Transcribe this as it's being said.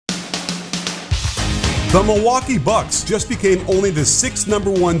The Milwaukee Bucks just became only the 6th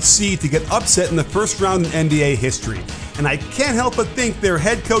 #1 seed to get upset in the first round in NBA history. And I can't help but think their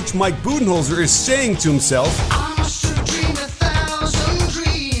head coach Mike Budenholzer is saying to himself, I must have dreamed 1,000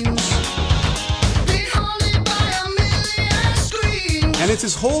 dreams, been haunted by a million screams. and it's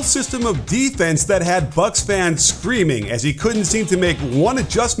his whole system of defense that had Bucks fans screaming as he couldn't seem to make one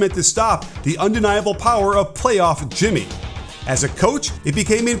adjustment to stop the undeniable power of playoff Jimmy. As a coach, it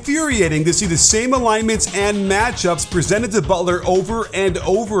became infuriating to see the same alignments and matchups presented to Butler over and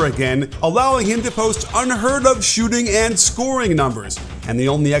over again, allowing him to post unheard of shooting and scoring numbers. And the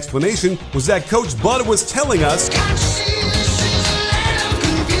only explanation was that Coach Bud was telling us, Can't you see this is a land of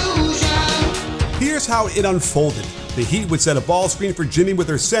confusion? here's how it unfolded. The Heat would set a ball screen for Jimmy with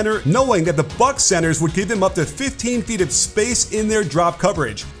their center, knowing that the Bucks centers would give him up to 15 feet of space in their drop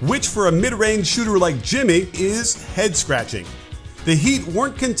coverage, which for a mid-range shooter like Jimmy is head-scratching. The Heat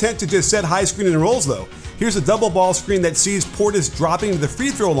weren't content to just set high screen and rolls though. Here's a double ball screen that sees Portis dropping to the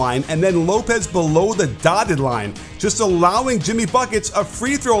free throw line and then Lopez below the dotted line, just allowing Jimmy buckets a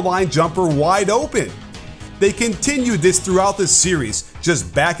free throw line jumper wide open. They continued this throughout the series,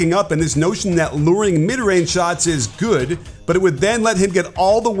 just backing up in this notion that luring mid-range shots is good, but it would then let him get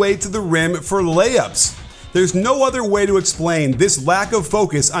all the way to the rim for layups. There's no other way to explain this lack of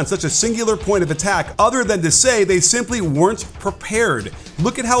focus on such a singular point of attack other than to say they simply weren't prepared.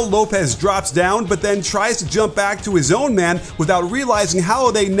 Look at how Lopez drops down but then tries to jump back to his own man without realizing how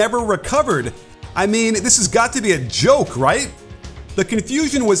they never recovered. I mean, this has got to be a joke, right? The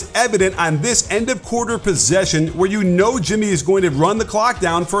confusion was evident on this end of quarter possession where you know Jimmy is going to run the clock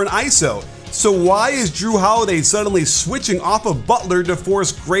down for an ISO. So why is Drew Holiday suddenly switching off of Butler to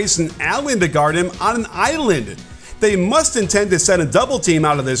force Grayson Allen to guard him on an island? They must intend to send a double team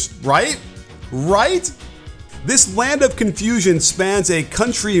out of this, right? Right? This land of confusion spans a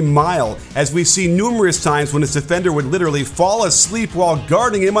country mile, as we see numerous times when his defender would literally fall asleep while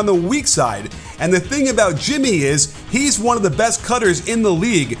guarding him on the weak side. And the thing about Jimmy is, he's one of the best cutters in the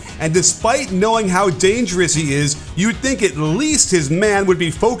league, and despite knowing how dangerous he is, you'd think at least his man would be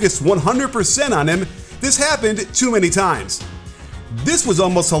focused 100% on him. This happened too many times. This was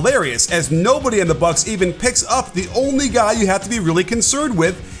almost hilarious, as nobody on the Bucks even picks up the only guy you have to be really concerned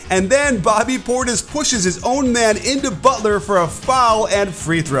with, and then Bobby Portis pushes his own man into Butler for a foul and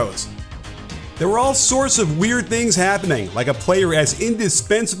free throws. There were all sorts of weird things happening, like a player as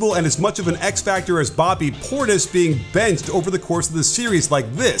indispensable and as much of an X-factor as Bobby Portis being benched over the course of the series like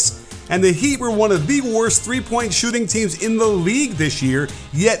this. And the Heat were one of the worst three-point shooting teams in the league this year,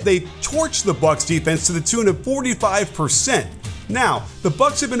 yet they torched the Bucks defense to the tune of 45%. Now, the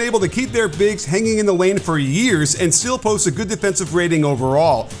Bucks have been able to keep their bigs hanging in the lane for years and still post a good defensive rating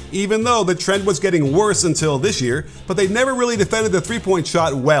overall, even though the trend was getting worse until this year, but they never really defended the three-point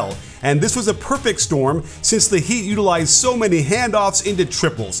shot well. And this was a perfect storm since the Heat utilized so many handoffs into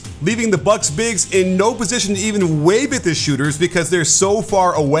triples, leaving the Bucks bigs in no position to even wave at the shooters because they're so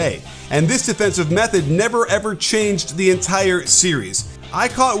far away. And this defensive method never ever changed the entire series. I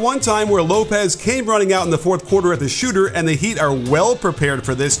caught one time where Lopez came running out in the fourth quarter at the shooter, and the Heat are well prepared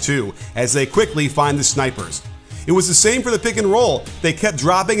for this too, as they quickly find the snipers. It was the same for the pick and roll. They kept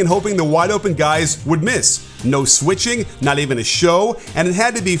dropping and hoping the wide open guys would miss. No switching, not even a show, and it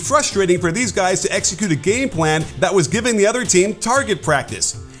had to be frustrating for these guys to execute a game plan that was giving the other team target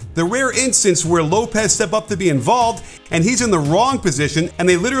practice. The rare instance where Lopez stepped up to be involved and he's in the wrong position and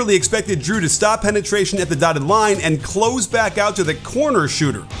they literally expected Drew to stop penetration at the dotted line and close back out to the corner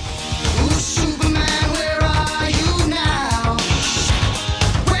shooter. Ooh, Superman, where are you now?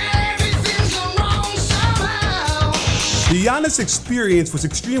 When everything's gone wrong somehow. The Giannis experience was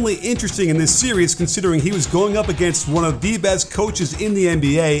extremely interesting in this series considering he was going up against one of the best coaches in the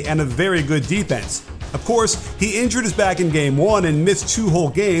NBA and a very good defense. Of course, he injured his back in Game 1 and missed 2 whole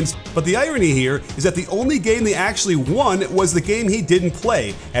games, but the irony here is that the only game they actually won was the game he didn't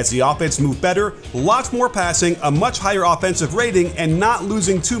play, as the offense moved better, lots more passing, a much higher offensive rating, and not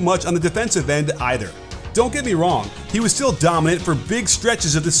losing too much on the defensive end either. Don't get me wrong, he was still dominant for big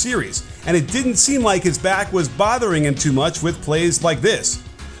stretches of the series, and it didn't seem like his back was bothering him too much with plays like this.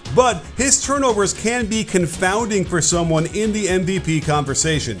 But his turnovers can be confounding for someone in the MVP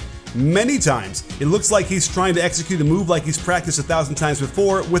conversation. Many times, it looks like he's trying to execute a move like he's practiced 1,000 times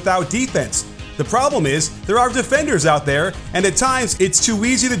before without defense. The problem is, there are defenders out there, and at times, it's too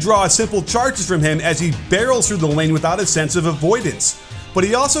easy to draw simple charges from him as he barrels through the lane without a sense of avoidance. But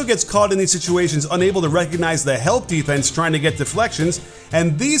he also gets caught in these situations unable to recognize the help defense trying to get deflections,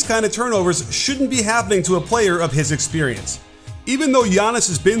 and these kind of turnovers shouldn't be happening to a player of his experience. Even though Giannis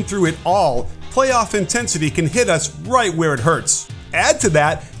has been through it all, playoff intensity can hit us right where it hurts. Add to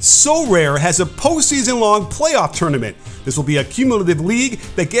that, SoRare has a postseason-long playoff tournament. This will be a cumulative league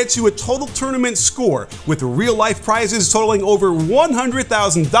that gets you a total tournament score with real-life prizes totaling over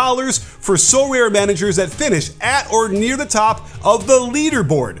 $100,000 for SoRare managers that finish at or near the top of the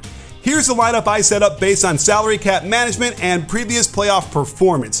leaderboard. Here's the lineup I set up based on salary cap management and previous playoff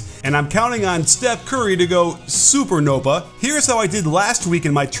performance, and I'm counting on Steph Curry to go supernova. Here's how I did last week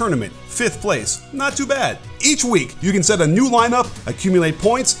in my tournament, 5th place, not too bad. Each week, you can set a new lineup, accumulate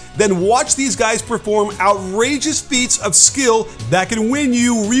points, then watch these guys perform outrageous feats of skill that can win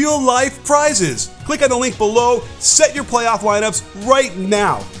you real-life prizes. Click on the link below, set your playoff lineups right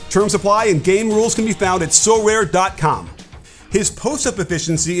now. Terms apply and game rules can be found at sorare.com. His post-up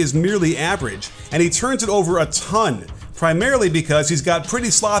efficiency is merely average, and he turns it over a ton, primarily because he's got pretty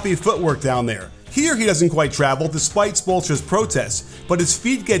sloppy footwork down there. Here he doesn't quite travel despite Spoelstra's protests, but his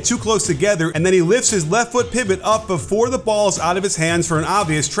feet get too close together and then he lifts his left foot pivot up before the ball is out of his hands for an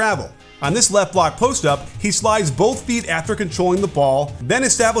obvious travel. On this left block post-up, he slides both feet after controlling the ball, then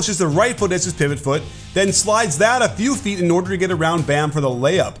establishes the right foot as his pivot foot, then slides that a few feet in order to get around Bam for the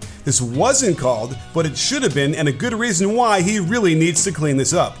layup. This wasn't called, but it should have been, and a good reason why he really needs to clean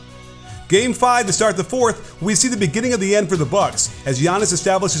this up. Game 5 to start the 4th, we see the beginning of the end for the Bucks, as Giannis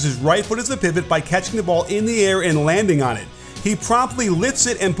establishes his right foot as the pivot by catching the ball in the air and landing on it. He promptly lifts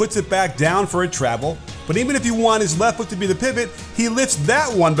it and puts it back down for a travel, but even if you want his left foot to be the pivot, he lifts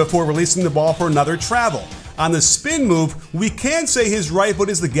that one before releasing the ball for another travel. On the spin move, we can say his right foot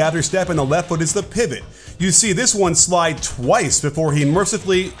is the gather step and the left foot is the pivot. You see this one slide twice before he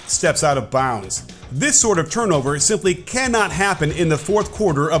mercifully steps out of bounds. This sort of turnover simply cannot happen in the 4th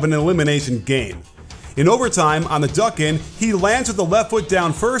quarter of an elimination game. In overtime, on the duck-in, he lands with the left foot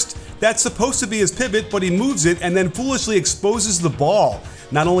down first. That's supposed to be his pivot, but he moves it and then foolishly exposes the ball.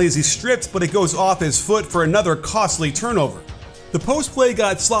 Not only is he stripped, but it goes off his foot for another costly turnover. The post play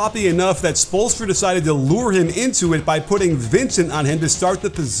got sloppy enough that Spoelstra decided to lure him into it by putting Vincent on him to start the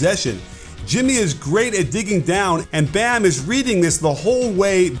possession. Jimmy is great at digging down, and Bam is reading this the whole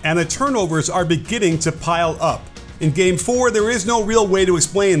way, and the turnovers are beginning to pile up. In Game 4, there is no real way to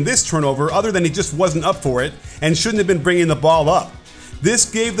explain this turnover other than he just wasn't up for it and shouldn't have been bringing the ball up. This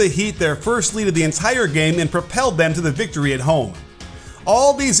gave the Heat their first lead of the entire game and propelled them to the victory at home.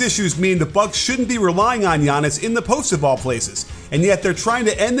 All these issues mean the Bucks shouldn't be relying on Giannis in the post of all places, and yet they're trying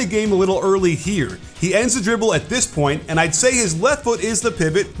to end the game a little early here. He ends the dribble at this point, and I'd say his left foot is the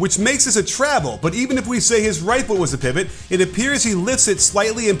pivot, which makes this a travel, but even if we say his right foot was the pivot, it appears he lifts it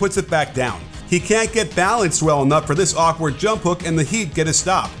slightly and puts it back down. He can't get balanced well enough for this awkward jump hook, and the Heat get a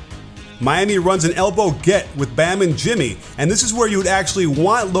stop. Miami runs an elbow get with Bam and Jimmy, and this is where you would actually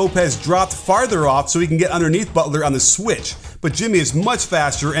want Lopez dropped farther off so he can get underneath Butler on the switch. But Jimmy is much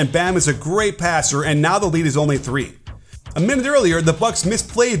faster and Bam is a great passer, and now the lead is only 3. A minute earlier, the Bucks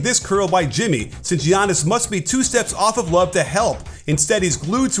misplayed this curl by Jimmy, since Giannis must be 2 steps off of Love to help. Instead, he's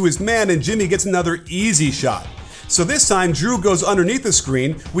glued to his man and Jimmy gets another easy shot. So this time, Drew goes underneath the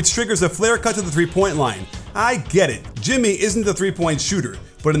screen, which triggers a flare cut to the 3-point line. I get it, Jimmy isn't a 3-point shooter,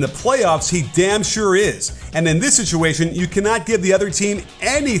 but in the playoffs, he damn sure is. And in this situation, you cannot give the other team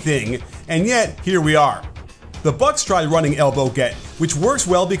anything, and yet, here we are. The Bucks try running elbow get, which works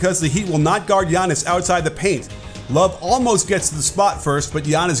well because the Heat will not guard Giannis outside the paint. Love almost gets to the spot first, but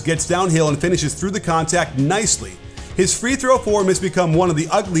Giannis gets downhill and finishes through the contact nicely. His free throw form has become one of the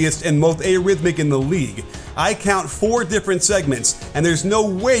ugliest and most arrhythmic in the league. I count 4 different segments, and there's no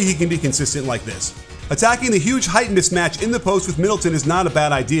way he can be consistent like this. Attacking the huge height mismatch in the post with Middleton is not a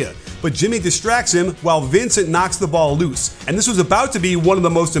bad idea, but Jimmy distracts him while Vincent knocks the ball loose, and this was about to be one of the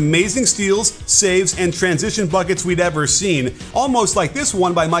most amazing steals, saves, and transition buckets we'd ever seen, almost like this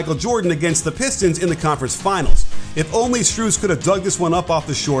one by Michael Jordan against the Pistons in the conference finals. If only Strus could have dug this one up off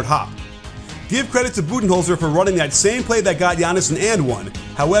the short hop. Give credit to Budenholzer for running that same play that got Giannis an and one.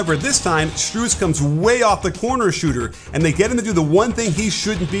 However, this time, Strus comes way off the corner shooter, and they get him to do the one thing he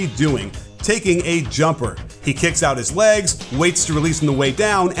shouldn't be doing, taking a jumper. He kicks out his legs, waits to release on the way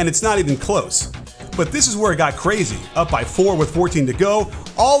down, and it's not even close. But this is where it got crazy. Up by 4 with 14 to go,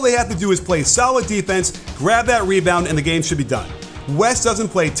 all they have to do is play solid defense, grab that rebound, and the game should be done. West doesn't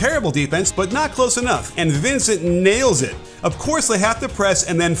play terrible defense, but not close enough, and Vincent nails it. Of course they have to press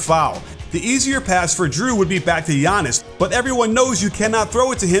and then foul. The easier pass for Drew would be back to Giannis, but everyone knows you cannot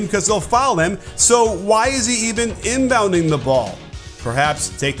throw it to him because they'll foul him, so why is he even inbounding the ball?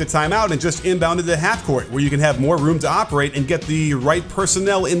 Perhaps take the timeout and just inbound it to half court, where you can have more room to operate and get the right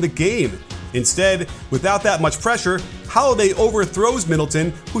personnel in the game. Instead, without that much pressure, Holiday overthrows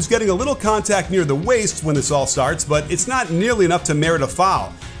Middleton, who's getting a little contact near the waist when this all starts, but it's not nearly enough to merit a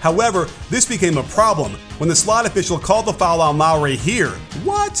foul. However, this became a problem when the slot official called the foul on Lowry here.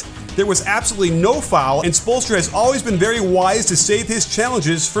 What? There was absolutely no foul, and Spoelstra has always been very wise to save his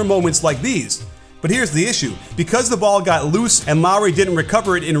challenges for moments like these. But here's the issue. Because the ball got loose and Lowry didn't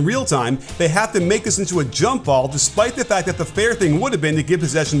recover it in real time, they have to make this into a jump ball, despite the fact that the fair thing would have been to give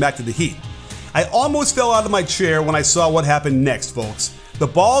possession back to the Heat. I almost fell out of my chair when I saw what happened next, folks. The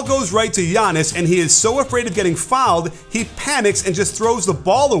ball goes right to Giannis, and he is so afraid of getting fouled, he panics and just throws the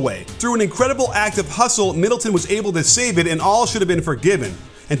ball away. Through an incredible act of hustle, Middleton was able to save it, and all should have been forgiven.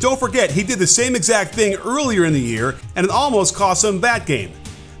 And don't forget, he did the same exact thing earlier in the year, and it almost cost him that game.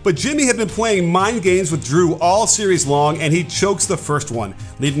 But Jimmy had been playing mind games with Drew all series long, and he chokes the first one,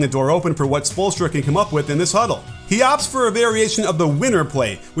 leaving the door open for what Spoelstra can come up with in this huddle. He opts for a variation of the winner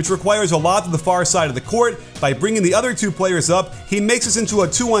play, which requires a lot to the far side of the court. By bringing the other two players up, he makes us into a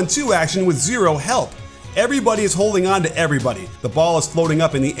 2-on-2 action with zero help. Everybody is holding on to everybody. The ball is floating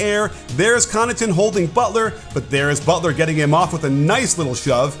up in the air. There's Connaughton holding Butler, but there's Butler getting him off with a nice little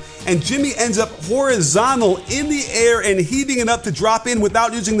shove. And Jimmy ends up horizontal in the air and heaving it up to drop in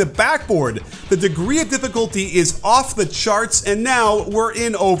without using the backboard. The degree of difficulty is off the charts, and now we're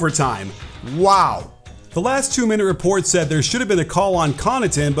in overtime. Wow. The last 2-minute report said there should have been a call on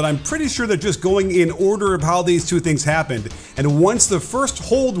Connaughton, but I'm pretty sure they're just going in order of how these two things happened. And once the first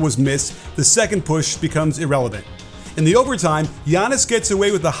hold was missed, the second push becomes irrelevant. In the overtime, Giannis gets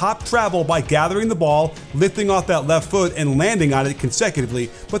away with the hop travel by gathering the ball, lifting off that left foot, and landing on it consecutively,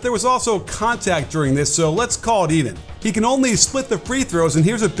 but there was also contact during this, so let's call it even. He can only split the free throws, and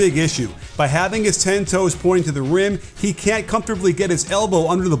here's a big issue. By having his 10 toes pointing to the rim, he can't comfortably get his elbow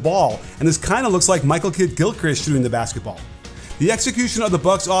under the ball, and this kind of looks like Michael Kidd-Gilchrist shooting the basketball. The execution of the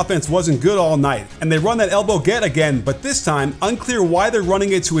Bucks offense wasn't good all night, and they run that elbow get again, but this time, unclear why they're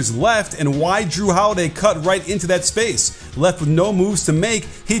running it to his left and why Jrue Holiday cut right into that space. Left with no moves to make,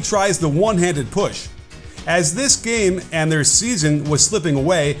 he tries the one-handed push. As this game and their season was slipping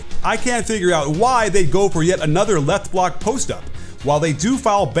away, I can't figure out why they'd go for yet another left block post-up. While they do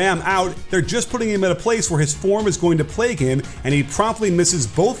foul Bam out, they're just putting him in a place where his form is going to plague him, and he promptly misses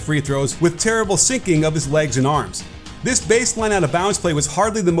both free throws with terrible sinking of his legs and arms. This baseline out of bounds play was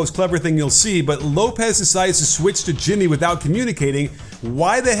hardly the most clever thing you'll see, but Lopez decides to switch to Jimmy without communicating.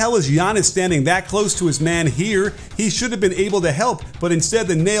 Why the hell is Giannis standing that close to his man here? He should have been able to help, but instead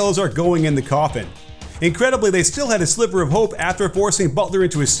the nails are going in the coffin. Incredibly, they still had a sliver of hope after forcing Butler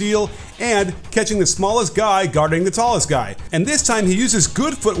into a steal and catching the smallest guy guarding the tallest guy. And this time he uses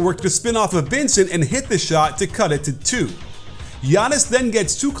good footwork to spin off of Vincent and hit the shot to cut it to 2. Giannis then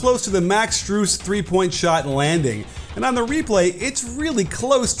gets too close to the Max Strus three-point shot landing, and on the replay, it's really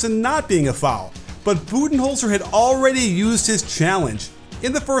close to not being a foul. But Budenholzer had already used his challenge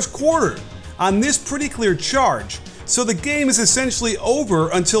in the first quarter on this pretty clear charge, so the game is essentially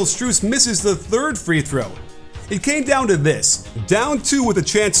over until Strus misses the third free throw. It came down to this: down 2 with a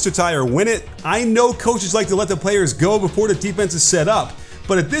chance to tie or win it. I know coaches like to let the players go before the defense is set up,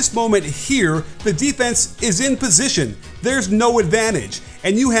 but at this moment here, the defense is in position. There's no advantage,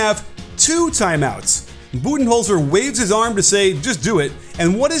 and you have 2 timeouts. Budenholzer waves his arm to say, just do it,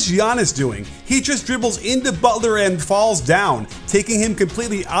 and what is Giannis doing? He just dribbles into Butler and falls down, taking him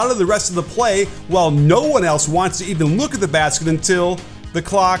completely out of the rest of the play, while no one else wants to even look at the basket until the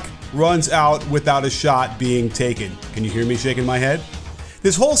clock runs out without a shot being taken. Can you hear me shaking my head?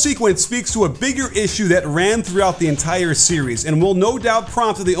 This whole sequence speaks to a bigger issue that ran throughout the entire series and will no doubt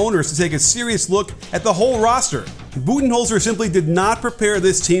prompt the owners to take a serious look at the whole roster. Budenholzer simply did not prepare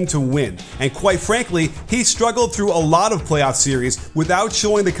this team to win, and quite frankly, he struggled through a lot of playoff series without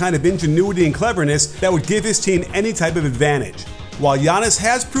showing the kind of ingenuity and cleverness that would give his team any type of advantage. While Giannis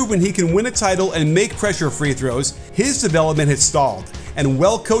has proven he can win a title and make pressure free throws, his development has stalled, and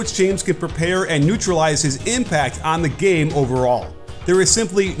well-coached teams can prepare and neutralize his impact on the game overall. There is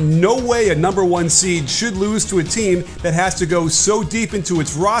simply no way a #1 seed should lose to a team that has to go so deep into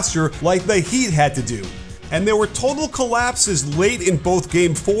its roster like the Heat had to do. And there were total collapses late in both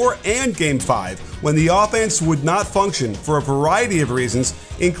Game 4 and Game 5 when the offense would not function for a variety of reasons,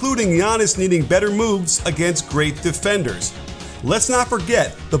 including Giannis needing better moves against great defenders. Let's not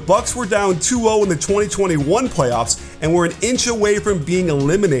forget, the Bucks were down 2-0 in the 2021 playoffs and were an inch away from being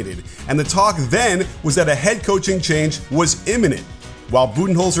eliminated, and the talk then was that a head coaching change was imminent. While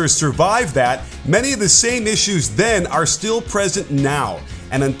Budenholzer survived that, many of the same issues then are still present now.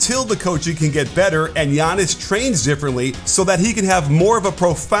 And until the coaching can get better and Giannis trains differently so that he can have more of a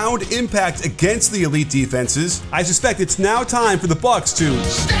profound impact against the elite defenses, I suspect it's now time for the Bucks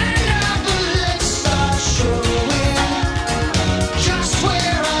to